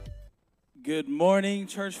Good morning,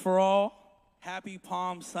 Church for All. Happy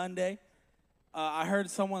Palm Sunday. I heard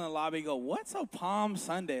someone in the lobby go, "What's a Palm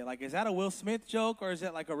Sunday? Like, is that a Will Smith joke or is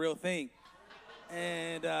that like a real thing?"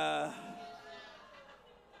 And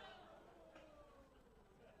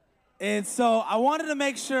so I wanted to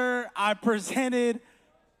make sure I presented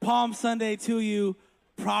Palm Sunday to you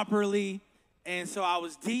properly. And so I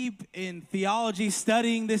was deep in theology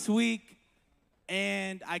studying this week,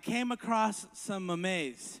 and I came across some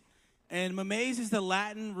memes. And memes is the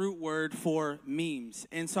Latin root word for memes.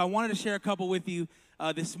 And so I wanted to share a couple with you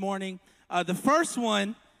this morning. The first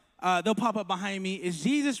one, they'll pop up behind me, is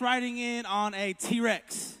Jesus riding in on a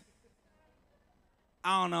T-Rex.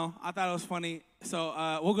 I don't know. I thought it was funny.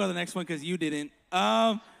 So we'll go to the next one because you didn't.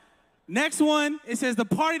 Next one, it says, the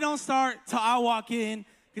party don't start till I walk in.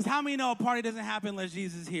 Because how many know a party doesn't happen unless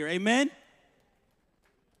Jesus is here? Amen?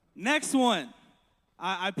 Next one.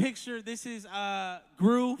 I picture, this is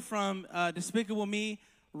Gru from Despicable Me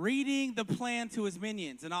reading the plan to his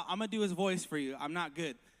minions. And I'm going to do his voice for you. I'm not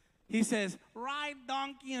good. He says, ride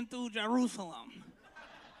donkey into Jerusalem.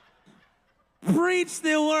 Preach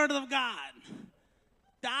the word of God.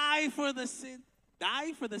 Die for the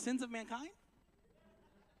sins of mankind.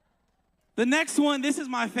 The next one, this is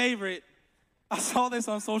my favorite. I saw this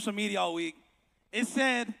on social media all week. It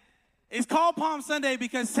said, it's called Palm Sunday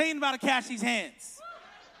because Satan about to catch these hands.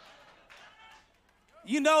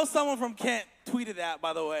 You know someone from Kent tweeted that,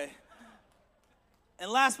 by the way. And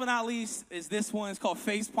last but not least is this one. It's called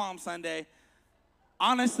Face Palm Sunday.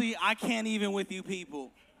 Honestly, I can't even with you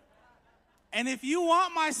people. And if you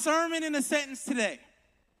want my sermon in a sentence today,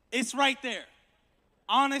 it's right there.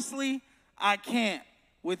 Honestly, I can't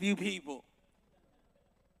with you people.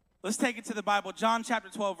 Let's take it to the Bible. John chapter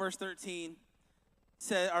 12, verse 13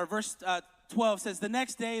 says, or verse 12 says, the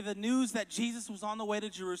next day, the news that Jesus was on the way to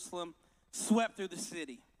Jerusalem swept through the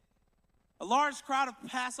city. A large crowd of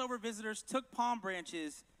Passover visitors took palm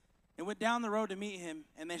branches and went down the road to meet him,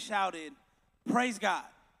 and they shouted, praise God.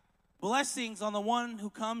 Blessings on the one who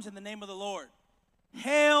comes in the name of the Lord.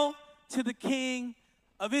 Hail to the King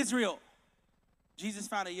of Israel. Jesus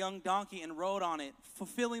found a young donkey and rode on it,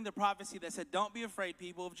 fulfilling the prophecy that said, don't be afraid,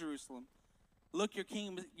 people of Jerusalem. Look, your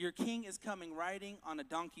king is coming riding on a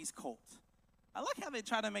donkey's colt. I like how they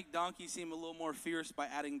try to make donkey seem a little more fierce by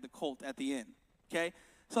adding the colt at the end, okay?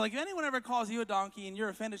 So like if anyone ever calls you a donkey and you're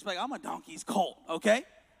offended, just be like, I'm a donkey's colt, okay?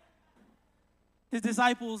 His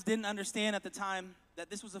disciples didn't understand at the time that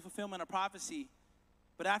this was a fulfillment of prophecy.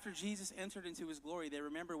 But after Jesus entered into his glory, they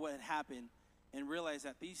remembered what had happened and realized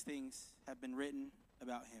that these things have been written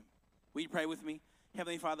about him. Will you pray with me?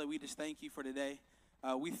 Heavenly Father, we just thank you for today.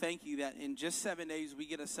 We thank you that in just 7 days we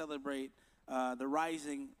get to celebrate the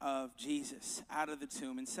rising of Jesus out of the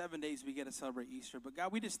tomb. In 7 days we get to celebrate Easter. But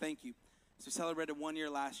God, we just thank you. So we celebrated 1 year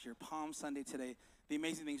last year, Palm Sunday today, the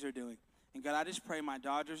amazing things they're doing. And God, I just pray my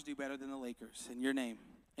Dodgers do better than the Lakers. In your name,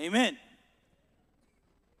 amen.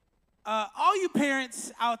 All you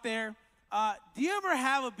parents out there, do you ever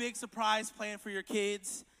have a big surprise plan for your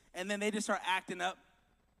kids and then they just start acting up?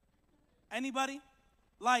 Anybody?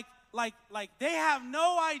 Like they have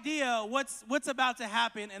no idea what's about to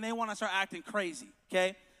happen and they want to start acting crazy,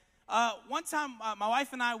 okay? One time, my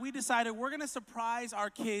wife and I, we decided we're going to surprise our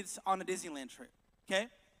kids on a Disneyland trip, okay?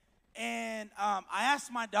 And I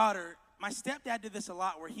asked my daughter, my stepdad did this a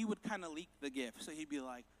lot where he would kind of leak the gift. So he'd be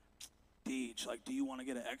like, Deej, like, do you want to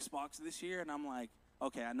get an Xbox this year? And I'm like,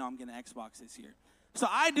 okay, I know I'm getting an Xbox this year. So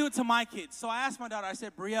I do it to my kids. So I asked my daughter, I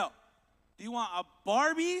said, Brielle, do you want a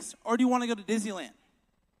Barbies or do you want to go to Disneyland?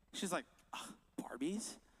 She's like,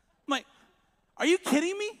 Barbies? I'm like, are you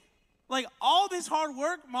kidding me? Like, all this hard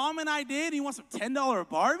work Mom and I did, you want some $10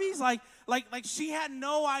 Barbies? Like she had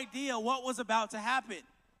no idea what was about to happen.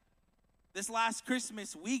 This last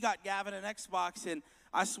Christmas, we got Gavin an Xbox, and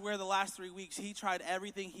I swear the last 3 weeks, he tried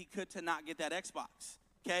everything he could to not get that Xbox,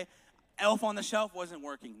 okay? Elf on the Shelf wasn't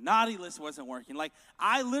working. Naughty List wasn't working. Like,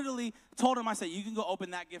 I literally told him, I said, you can go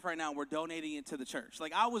open that gift right now. We're donating it to the church.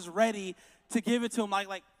 Like, I was ready to give it to him.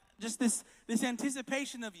 Like just this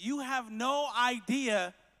anticipation of you have no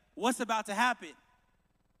idea what's about to happen.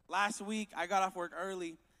 Last week, I got off work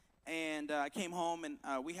early, and I came home, and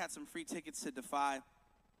we had some free tickets to Defy.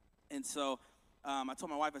 And so I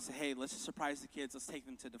told my wife, I said, hey, let's just surprise the kids. Let's take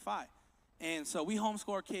them to Defy. And so we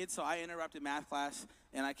homeschool our kids, so I interrupted math class,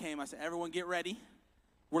 and I said, everyone get ready.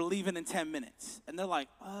 We're leaving in 10 minutes. And they're like,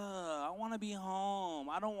 I want to be home.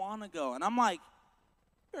 I don't want to go. And I'm like,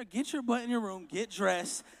 get your butt in your room, get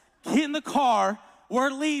dressed, get in the car. We're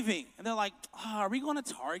leaving. And they're like, are we going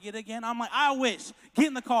to Target again? I'm like, I wish. Get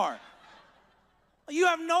in the car. You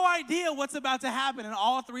have no idea what's about to happen. And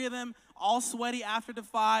all three of them, all sweaty after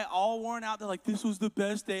Defy, all worn out. They're like, this was the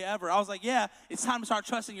best day ever. I was like, yeah, it's time to start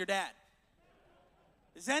trusting your dad.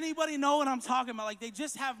 Does anybody know what I'm talking about? Like, they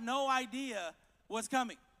just have no idea what's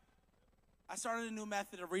coming. I started a new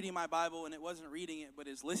method of reading my Bible, and it wasn't reading it, but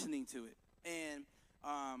it's listening to it. And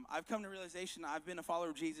I've come to realization, I've been a follower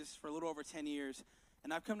of Jesus for a little over 10 years,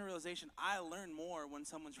 and I've come to realization I learn more when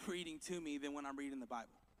someone's reading to me than when I'm reading the Bible,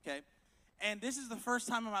 okay? And this is the first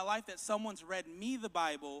time in my life that someone's read me the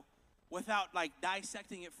Bible without, like,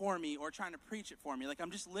 dissecting it for me or trying to preach it for me. Like,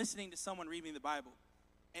 I'm just listening to someone read me the Bible.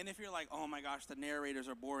 And if you're like, oh, my gosh, the narrators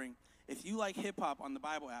are boring, if you like hip-hop on the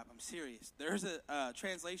Bible app, I'm serious. There's a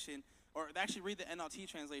translation, or actually read the NLT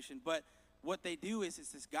translation, but what they do is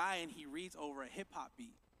it's this guy, and he reads over a hip-hop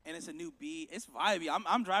beat. And it's a new beat. It's vibey.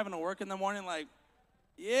 I'm driving to work in the morning like,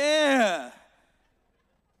 yeah.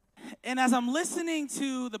 And as I'm listening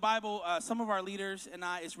to the Bible, some of our leaders and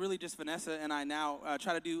I, it's really just Vanessa and I now,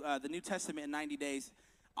 try to do the New Testament in 90 days.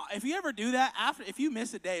 If you ever do that, if you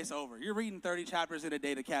miss a day, it's over. You're reading 30 chapters in a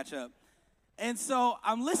day to catch up. And so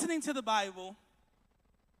I'm listening to the Bible,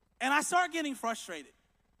 and I start getting frustrated.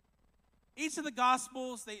 Each of the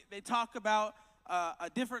Gospels, they talk about a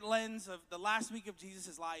different lens of the last week of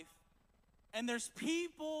Jesus' life. And there's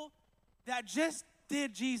people that just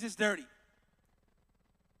did Jesus dirty.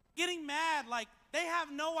 Getting mad like they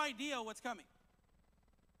have no idea what's coming.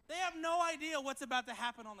 They have no idea what's about to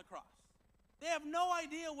happen on the cross. They have no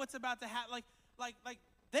idea what's about to happen.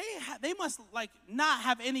 They must not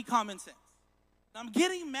have any common sense. And I'm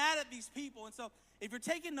getting mad at these people. And so if you're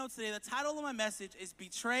taking notes today, the title of my message is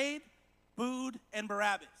Betrayed, Booed, and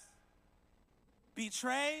Barabbas.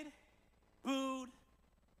 Betrayed, booed,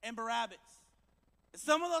 and Barabbas. And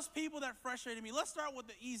some of those people that frustrated me, let's start with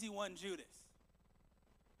the easy one, Judas.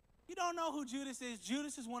 You don't know who Judas is.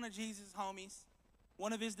 Judas is one of Jesus' homies,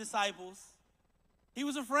 one of his disciples. He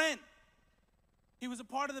was a friend. He was a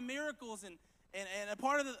part of the miracles and a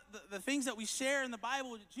part of the things that we share in the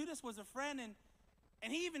Bible. Judas was a friend,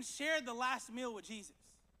 and he even shared the last meal with Jesus.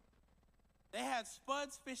 They had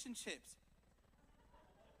spuds, fish, and chips.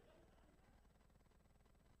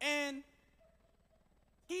 And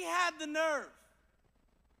he had the nerve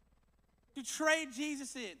to trade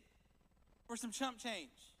Jesus in for some chump change.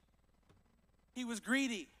 He was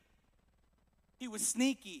greedy. He was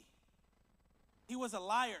sneaky. He was a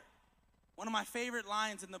liar. One of my favorite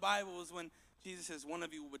lines in the Bible is when Jesus says, one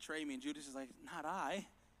of you will betray me. And Judas is like, not I.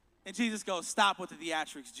 And Jesus goes, stop with the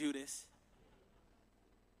theatrics, Judas.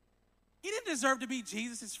 He didn't deserve to be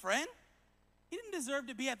Jesus' friend. He didn't deserve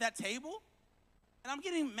to be at that table. And I'm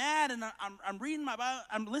getting mad, and I'm reading my Bible.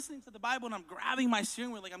 I'm listening to the Bible, and I'm grabbing my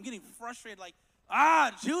steering wheel. Like, I'm getting frustrated. Like,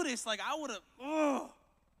 Judas, like, I would have,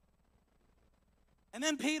 And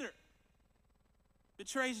then Peter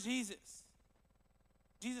betrays Jesus.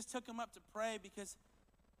 Jesus took him up to pray because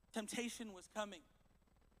temptation was coming.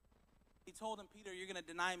 He told him, Peter, you're going to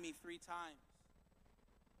deny me 3 times.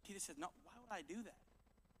 Peter said, no, why would I do that?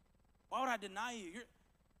 Why would I deny you?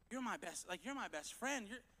 You're my best, you're my best friend.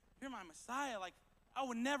 You're my Messiah. Like, I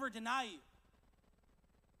would never deny you.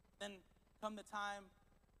 Then come the time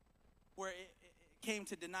where it came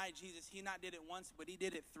to deny Jesus, he not did it once, but he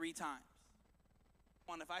did it 3 times.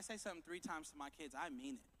 Come on, if I say something 3 times to my kids, I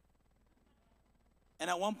mean it. And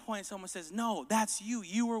at one point, someone says, no, that's you.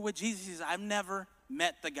 You were with Jesus. He says, I've never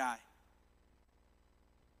met the guy.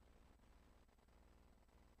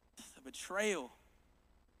 The betrayal,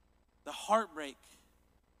 the heartbreak,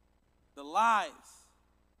 the lies.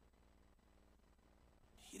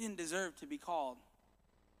 He didn't deserve to be called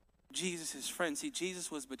Jesus' friend. See, Jesus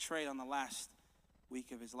was betrayed on the last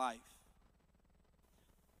week of his life.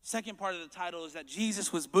 Second part of the title is that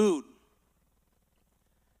Jesus was booed.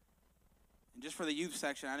 And just for the youth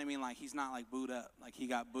section, I didn't mean like he's not like booed up. Like he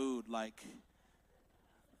got booed like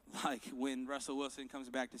when Russell Wilson comes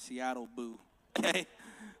back to Seattle, boo. Okay?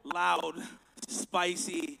 Loud,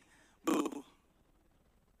 spicy boo.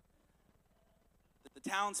 The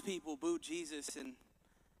townspeople booed Jesus and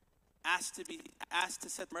asked to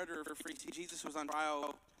set the murderer free. See, Jesus was on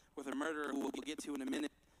trial with a murderer who we'll get to in a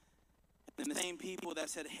minute. And the same people that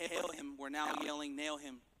said, hail him, were now yelling, nail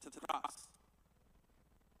him to the cross.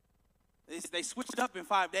 They switched up in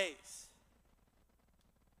 5 days.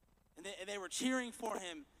 And they were cheering for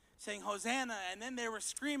him, saying, Hosanna, and then they were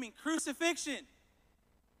screaming, crucifixion.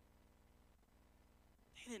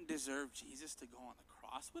 They didn't deserve Jesus to go on the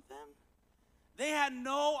cross with them. They had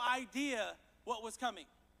no idea what was coming.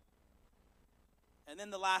 And then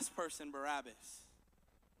the last person, Barabbas.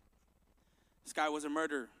 This guy was a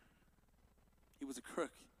murderer. He was a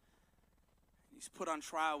crook. He's put on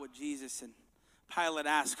trial with Jesus, and Pilate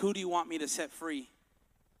asked, who do you want me to set free?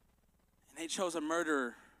 They chose a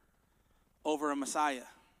murderer over a Messiah.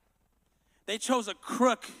 They chose a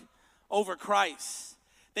crook over Christ.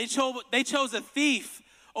 They chose a thief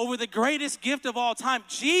over the greatest gift of all time.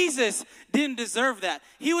 Jesus didn't deserve that.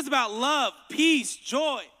 He was about love, peace,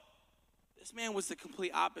 joy. This man was the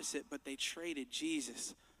complete opposite, but they traded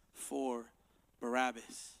Jesus for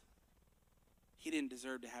Barabbas. He didn't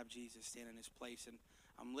deserve to have Jesus stand in his place. And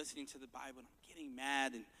I'm listening to the Bible, and I'm getting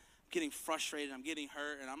mad, and I'm getting frustrated, I'm getting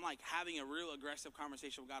hurt, and I'm like having a real aggressive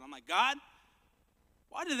conversation with God. I'm like, God,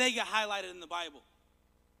 why did they get highlighted in the Bible?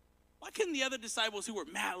 Why couldn't the other disciples who were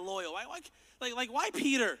mad loyal? Why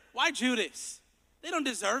Peter? Why Judas? They don't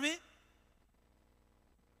deserve it.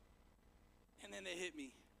 And then they hit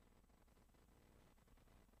me.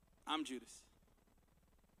 I'm Judas.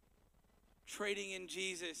 Trading in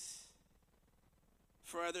Jesus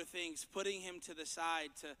for other things, putting him to the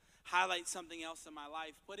side to highlight something else in my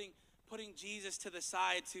life, putting Jesus to the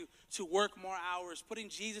side to work more hours, putting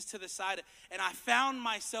Jesus to the side. And I found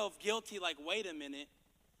myself guilty, like, wait a minute.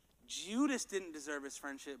 Judas didn't deserve his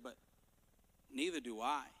friendship, but neither do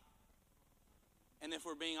I. And if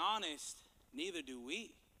we're being honest, neither do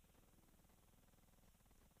we.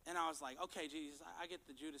 And I was like, okay, Jesus, I get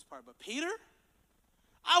the Judas part, but Peter,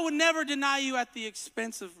 I would never deny you at the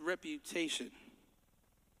expense of reputation.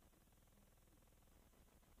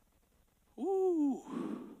 Ooh.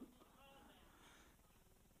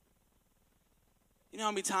 You know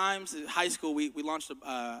how many times in high school we launched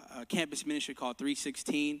a campus ministry called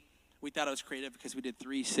 316. We thought it was creative because we did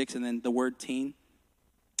 3, 6, and then the word teen.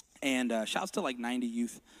 And shouts to like 90s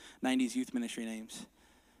youth ministry names.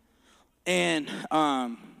 And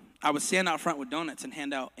I would stand out front with donuts and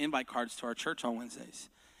hand out invite cards to our church on Wednesdays.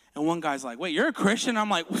 And one guy's like, wait, you're a Christian? I'm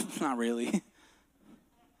like, not really.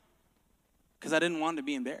 Because I didn't want to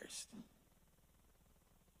be embarrassed.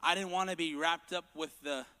 I didn't want to be wrapped up with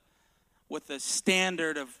the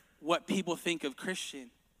standard of what people think of Christian.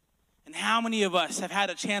 And how many of us have had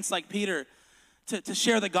a chance like Peter to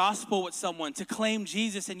share the gospel with someone, to claim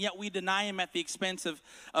Jesus, and yet we deny him at the expense of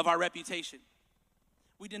our reputation.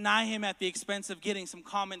 We deny him at the expense of getting some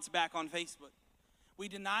comments back on Facebook. We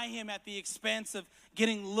deny him at the expense of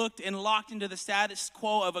getting looked and locked into the status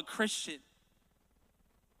quo of a Christian.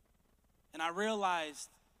 And I realized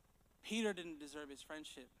Peter didn't deserve his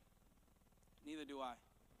friendship. Neither do I.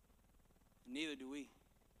 Neither do we.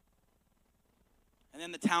 And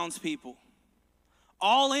then the townspeople.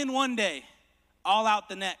 All in one day, all out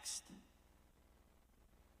the next.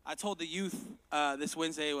 I told the youth this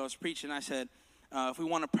Wednesday when I was preaching, I said, if we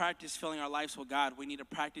want to practice filling our lives with God, we need to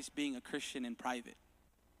practice being a Christian in private.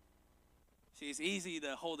 See, it's easy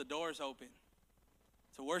to hold the doors open,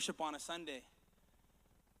 to worship on a Sunday.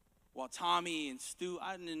 While Tommy and Stu,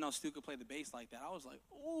 I didn't know Stu could play the bass like that. I was like,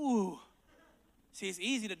 ooh. See, it's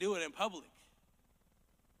easy to do it in public.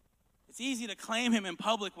 It's easy to claim him in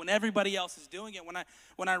public when everybody else is doing it.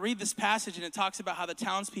 When I read this passage and it talks about how the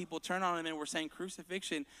townspeople turned on him and were saying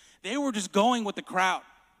crucifixion, they were just going with the crowd.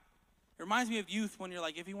 It reminds me of youth when you're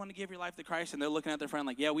like, if you want to give your life to Christ, and they're looking at their friend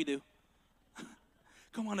like, yeah, we do.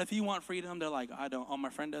 Come on, if you want freedom, they're like, I don't. Oh, my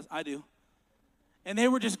friend does. I do. And they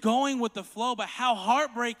were just going with the flow, but how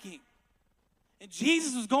heartbreaking. And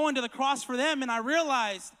Jesus was going to the cross for them, and I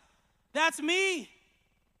realized, that's me.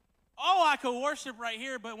 Oh, I could worship right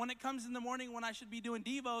here, but when it comes in the morning when I should be doing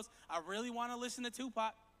devos, I really want to listen to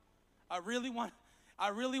Tupac. I really want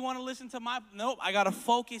to listen to nope, I got to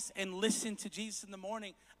focus and listen to Jesus in the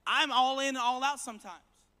morning. I'm all in and all out sometimes.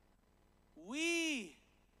 We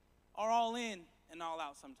are all in and all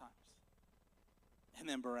out sometimes. And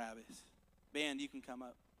then Barabbas. Band, you can come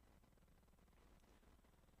up.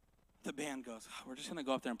 The band goes, we're just going to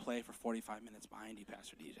go up there and play for 45 minutes behind you,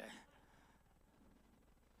 Pastor DJ.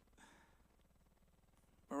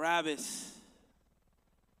 Barabbas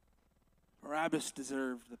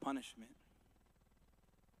deserved the punishment.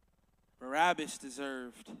 Barabbas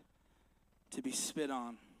deserved to be spit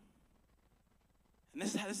on. And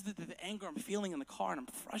this is the anger I'm feeling in the car, and I'm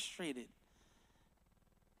frustrated.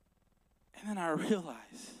 And then I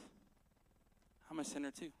realize I'm a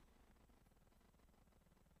sinner too.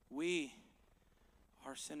 We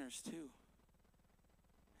are sinners too. And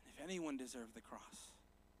if anyone deserved the cross,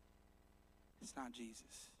 it's not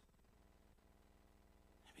Jesus.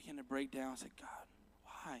 I began to break down and say, God,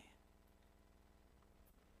 why?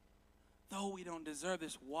 Though we don't deserve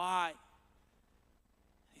this, why?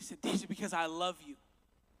 He said, these are because I love you.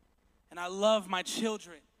 And I love my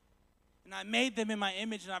children. And I made them in my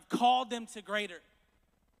image, and I've called them to greater.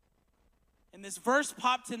 And this verse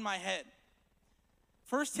popped in my head.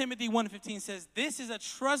 1 Timothy 1:15 says, this is a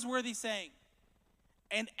trustworthy saying,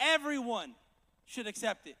 and everyone should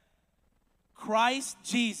accept it. Christ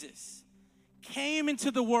Jesus came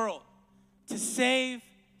into the world to save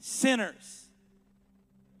sinners,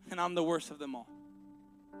 and I'm the worst of them all.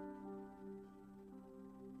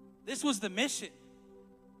 This was the mission.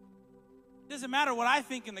 It doesn't matter what I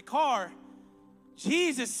think in the car.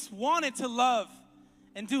 Jesus wanted to love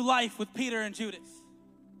and do life with Peter and Judas.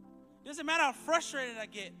 It doesn't matter how frustrated I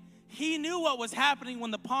get. He knew what was happening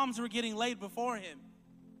when the palms were getting laid before him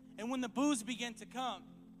and when the booze began to come.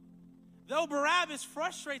 Though Barabbas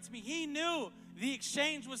frustrates me, he knew the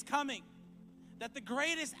exchange was coming, that the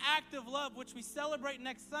greatest act of love, which we celebrate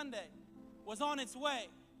next Sunday, was on its way.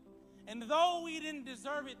 And though we didn't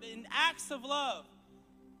deserve it, in acts of love,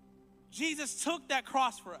 Jesus took that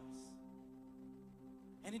cross for us.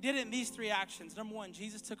 And he did it in these three actions. Number one,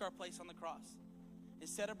 Jesus took our place on the cross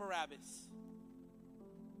instead of Barabbas.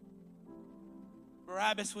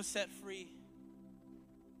 Barabbas was set free.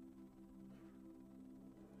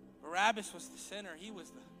 Barabbas was the sinner. He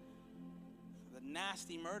was the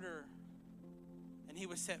nasty murderer. And he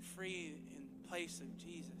was set free in place of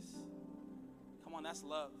Jesus. Come on, that's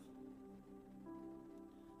love.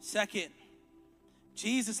 Second,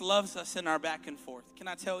 Jesus loves us in our back and forth. Can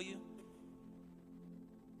I tell you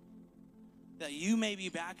that you may be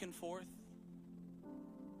back and forth,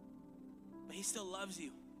 but he still loves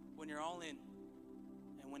you when you're all in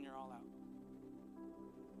and when you're all out.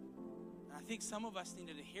 And I think some of us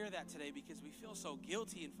needed to hear that today because we feel so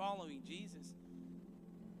guilty in following Jesus.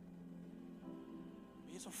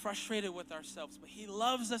 We get so frustrated with ourselves, but he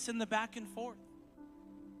loves us in the back and forth.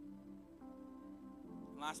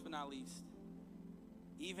 And last but not least,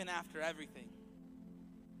 even after everything,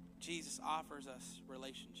 Jesus offers us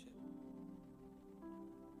relationship.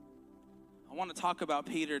 I want to talk about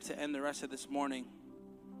Peter to end the rest of this morning.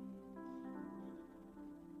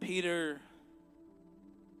 Peter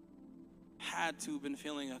had to have been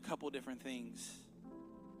feeling a couple different things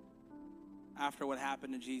after what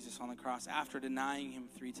happened to Jesus on the cross, after denying him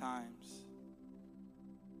 3 times.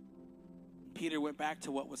 Peter went back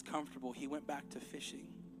to what was comfortable. He went back to fishing.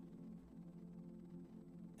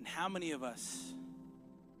 And how many of us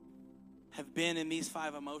have been in these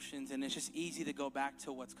 5 emotions and it's just easy to go back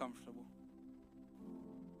to what's comfortable?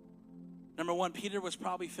 Number one, Peter was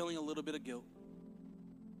probably feeling a little bit of guilt.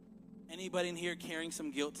 Anybody in here carrying some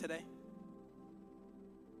guilt today?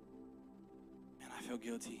 Man, I feel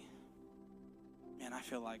guilty. Man, I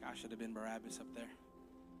feel like I should have been Barabbas up there.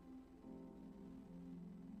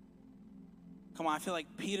 Come on, I feel like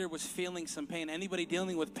Peter was feeling some pain. Anybody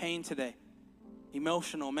dealing with pain today?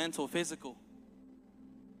 Emotional, mental, physical.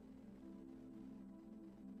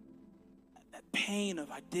 That pain of,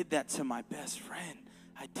 I did that to my best friend.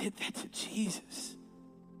 I did that to Jesus.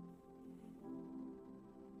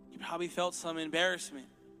 You probably felt some embarrassment.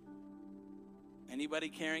 Anybody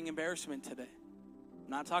carrying embarrassment today?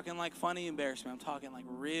 I'm not talking like funny embarrassment. I'm talking like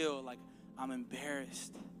real, like I'm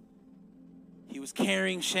embarrassed. He was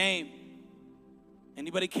carrying shame.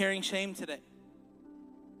 Anybody carrying shame today?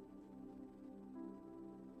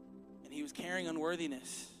 And he was carrying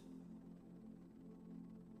unworthiness.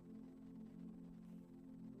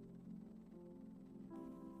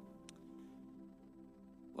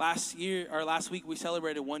 Last week we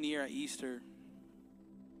celebrated 1 year at Easter.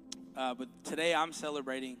 But today I'm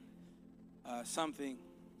celebrating something.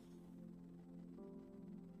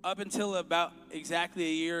 Up until about exactly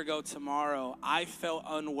a year ago tomorrow, I felt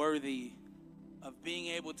unworthy of being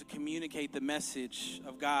able to communicate the message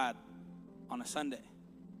of God on a Sunday.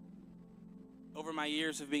 Over my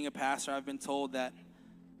years of being a pastor, I've been told that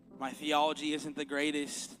my theology isn't the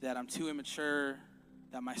greatest, that I'm too immature,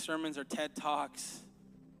 that my sermons are TED Talks.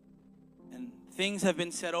 And things have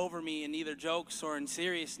been said over me in either jokes or in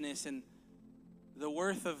seriousness. And the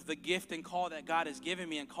worth of the gift and call that God has given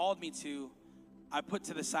me and called me to, I put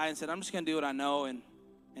to the side and said, I'm just going to do what I know and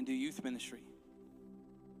do youth ministry.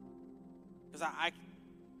 Because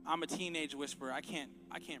I'm a teenage whisperer. I can't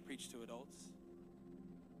preach to adults.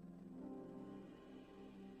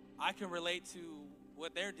 I can relate to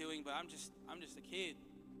what they're doing, but I'm just a kid.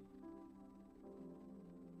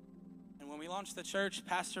 And when we launched the church,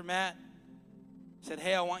 Pastor Matt said,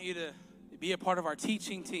 hey, I want you to be a part of our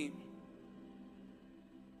teaching team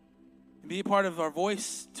and be a part of our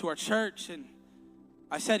voice to our church. And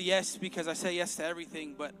I said yes because I say yes to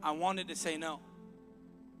everything, but I wanted to say no.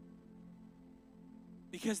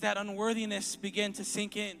 Because that unworthiness began to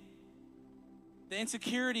sink in. The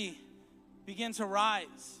insecurity began to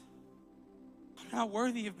rise. I'm not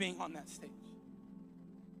worthy of being on that stage.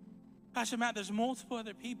 Pastor Matt, there's multiple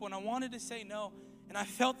other people, and I wanted to say no. And I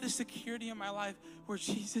felt this security in my life where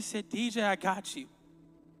Jesus said, DJ, I got you.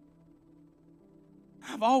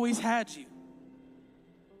 I've always had you.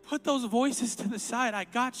 put those voices to the side. I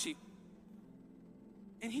got you.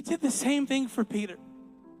 And he did the same thing for Peter.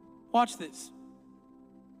 Watch this.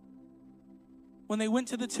 When they went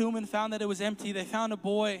to the tomb and found that it was empty, they found a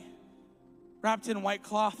boy wrapped in white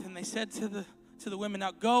cloth, and they said to the women,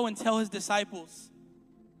 now go and tell his disciples,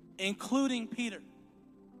 including Peter.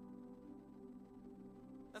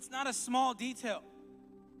 That's not a small detail.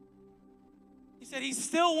 He said, he's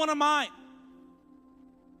still one of mine.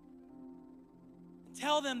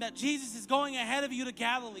 Tell them that Jesus is going ahead of you to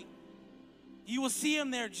Galilee. You will see him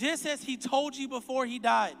there just as he told you before he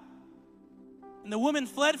died. And the woman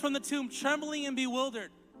fled from the tomb, trembling and bewildered.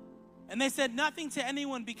 And they said nothing to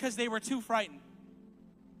anyone because they were too frightened.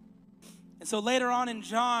 And so later on in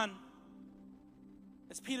John,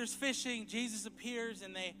 as Peter's fishing, Jesus appears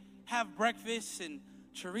and they have breakfast and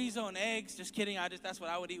chorizo and eggs. Just kidding, that's what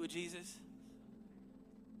I would eat with Jesus.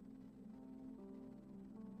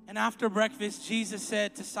 And after breakfast, Jesus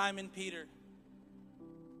said to Simon Peter,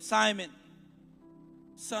 Simon,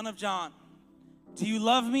 son of John, do you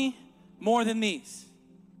love me more than these?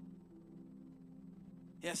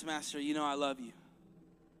 Yes, Master, you know I love you.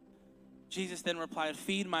 Jesus then replied,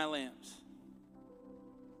 feed my lambs.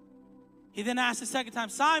 He then asked a second time,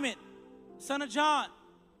 Simon, son of John,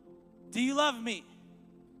 do you love me?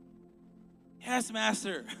 Yes,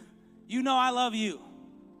 Master, you know I love you.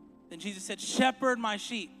 Then Jesus said, shepherd my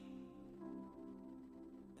sheep.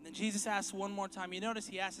 And then Jesus asked one more time. You notice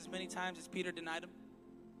he asked as many times as Peter denied him.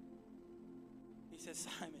 He says,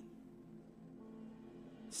 Simon,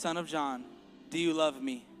 son of John, do you love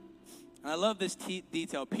me? And I love this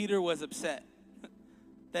detail. Peter was upset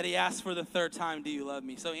that he asked for the third time, do you love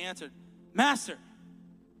me? So he answered, Master,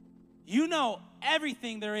 you know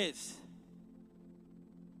everything there is.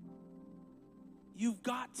 You've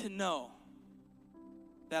got to know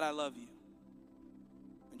that I love you.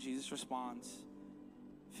 And Jesus responds,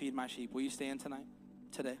 feed my sheep. Will you stand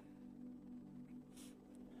today?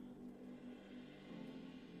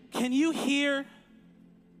 Can you hear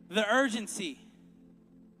the urgency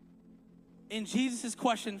in Jesus'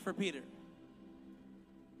 question for Peter?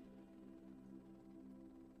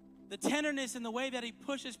 The tenderness in the way that he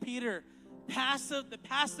pushes Peter past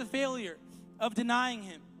the failure of denying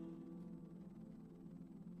him.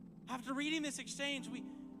 After reading this exchange,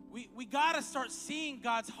 we got to start seeing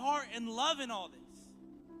God's heart and love in all this.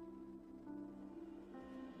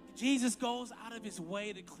 Jesus goes out of his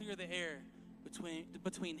way to clear the air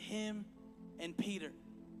between him and Peter.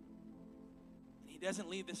 He doesn't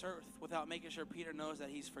leave this earth without making sure Peter knows that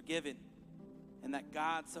he's forgiven and that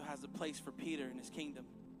God still has a place for Peter in his kingdom.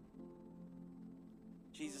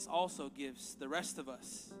 Jesus also gives the rest of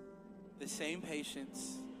us the same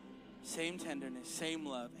patience, same tenderness, same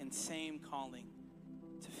love, and same calling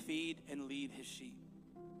to feed and lead his sheep.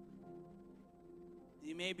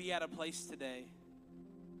 You may be at a place today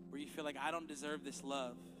where you feel like, I don't deserve this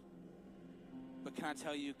love. But can I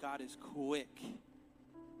tell you, God is quick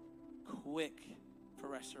for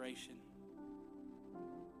restoration.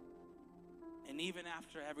 And even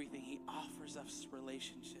after everything, he offers us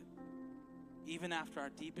relationship. Even after our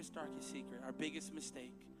deepest, darkest secret, our biggest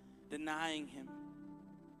mistake, denying him,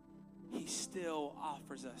 he still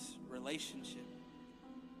offers us relationship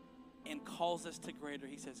and calls us to greater.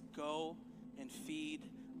 He says, go and feed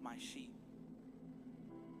my sheep.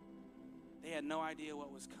 They had no idea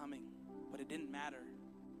what was coming, but it didn't matter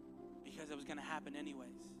because it was going to happen anyways.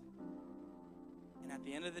 And at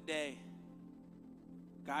the end of the day,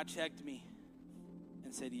 God checked me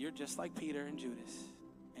and said, you're just like Peter and Judas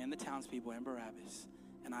and the townspeople and Barabbas,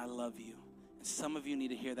 and I love you. And some of you need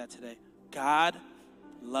to hear that today. God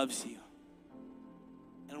loves you.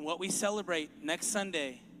 And what we celebrate next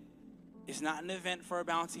Sunday is not an event for a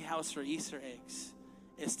bouncy house or Easter eggs.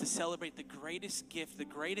 It's to celebrate the greatest gift, the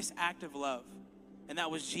greatest act of love. And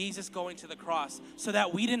that was Jesus going to the cross so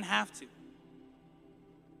that we didn't have to.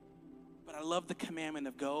 But I love the commandment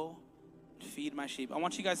of go and feed my sheep. I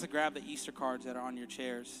want you guys to grab the Easter cards that are on your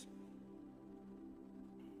chairs.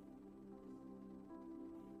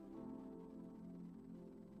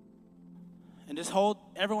 And just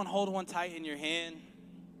everyone hold one tight in your hand.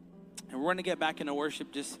 And we're going to get back into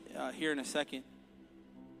worship just here in a second.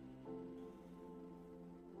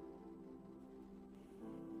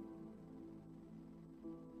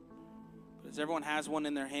 But as everyone has one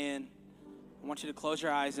in their hand, I want you to close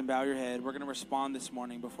your eyes and bow your head. We're going to respond this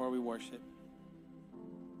morning before we worship.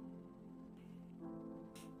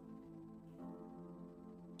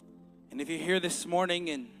 And if you're here this morning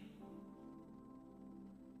and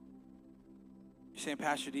you're saying,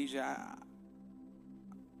 Pastor DJ,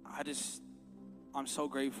 I'm so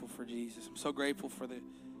grateful for Jesus. I'm so grateful for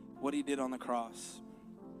what he did on the cross.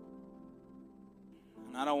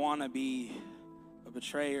 I don't want to be a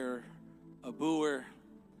betrayer, a booer,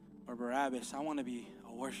 or Barabbas. I want to be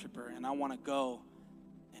a worshiper, and I want to go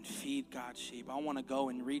and feed God's sheep. I want to go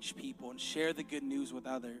and reach people and share the good news with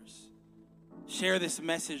others. Share this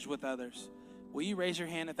message with others. Will you raise your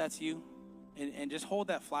hand if that's you? And just hold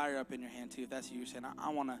that flyer up in your hand too if that's you. You're saying, I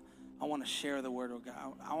want to share the word of God.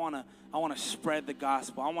 I want to spread the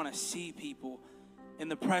gospel. I want to see people in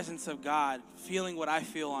the presence of God, feeling what I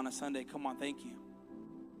feel on a Sunday. Come on, thank you.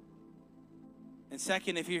 And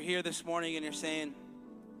second, if you're here this morning and you're saying,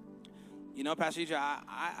 you know, Pastor EJ, I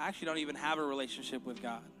actually don't even have a relationship with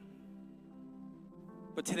God.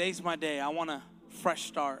 But today's my day. I want a fresh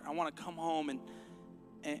start. I want to come home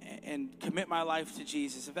and commit my life to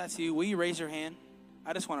Jesus. If that's you, will you raise your hand?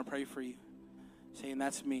 I just want to pray for you, saying,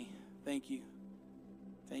 that's me. Thank you.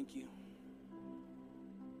 Thank you.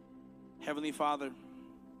 Heavenly Father,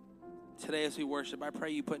 today as we worship, I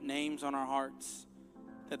pray you put names on our hearts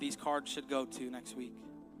that these cards should go to next week.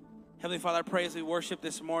 Heavenly Father, I pray as we worship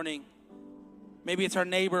this morning, maybe it's our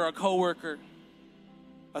neighbor, a coworker,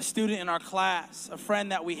 a student in our class, a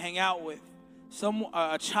friend that we hang out with,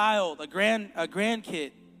 a child, a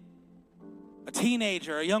grandkid, a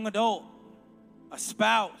teenager, a young adult, a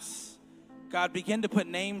spouse. God, begin to put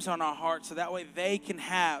names on our hearts so that way they can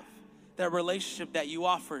have that relationship that you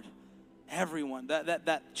offered everyone,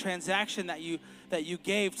 that transaction that you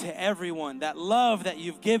gave to everyone, that love that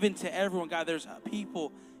you've given to everyone. God, there's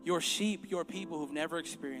people, your sheep, your people who've never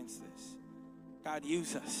experienced this. God,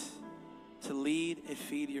 use us to lead and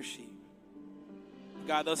feed your sheep.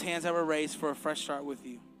 God, those hands that were raised for a fresh start with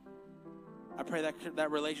you, I pray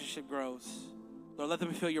that relationship grows. Lord, let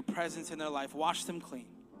them feel your presence in their life. Wash them clean.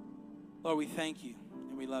 Lord, we thank you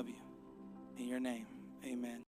and we love you. In your name, amen.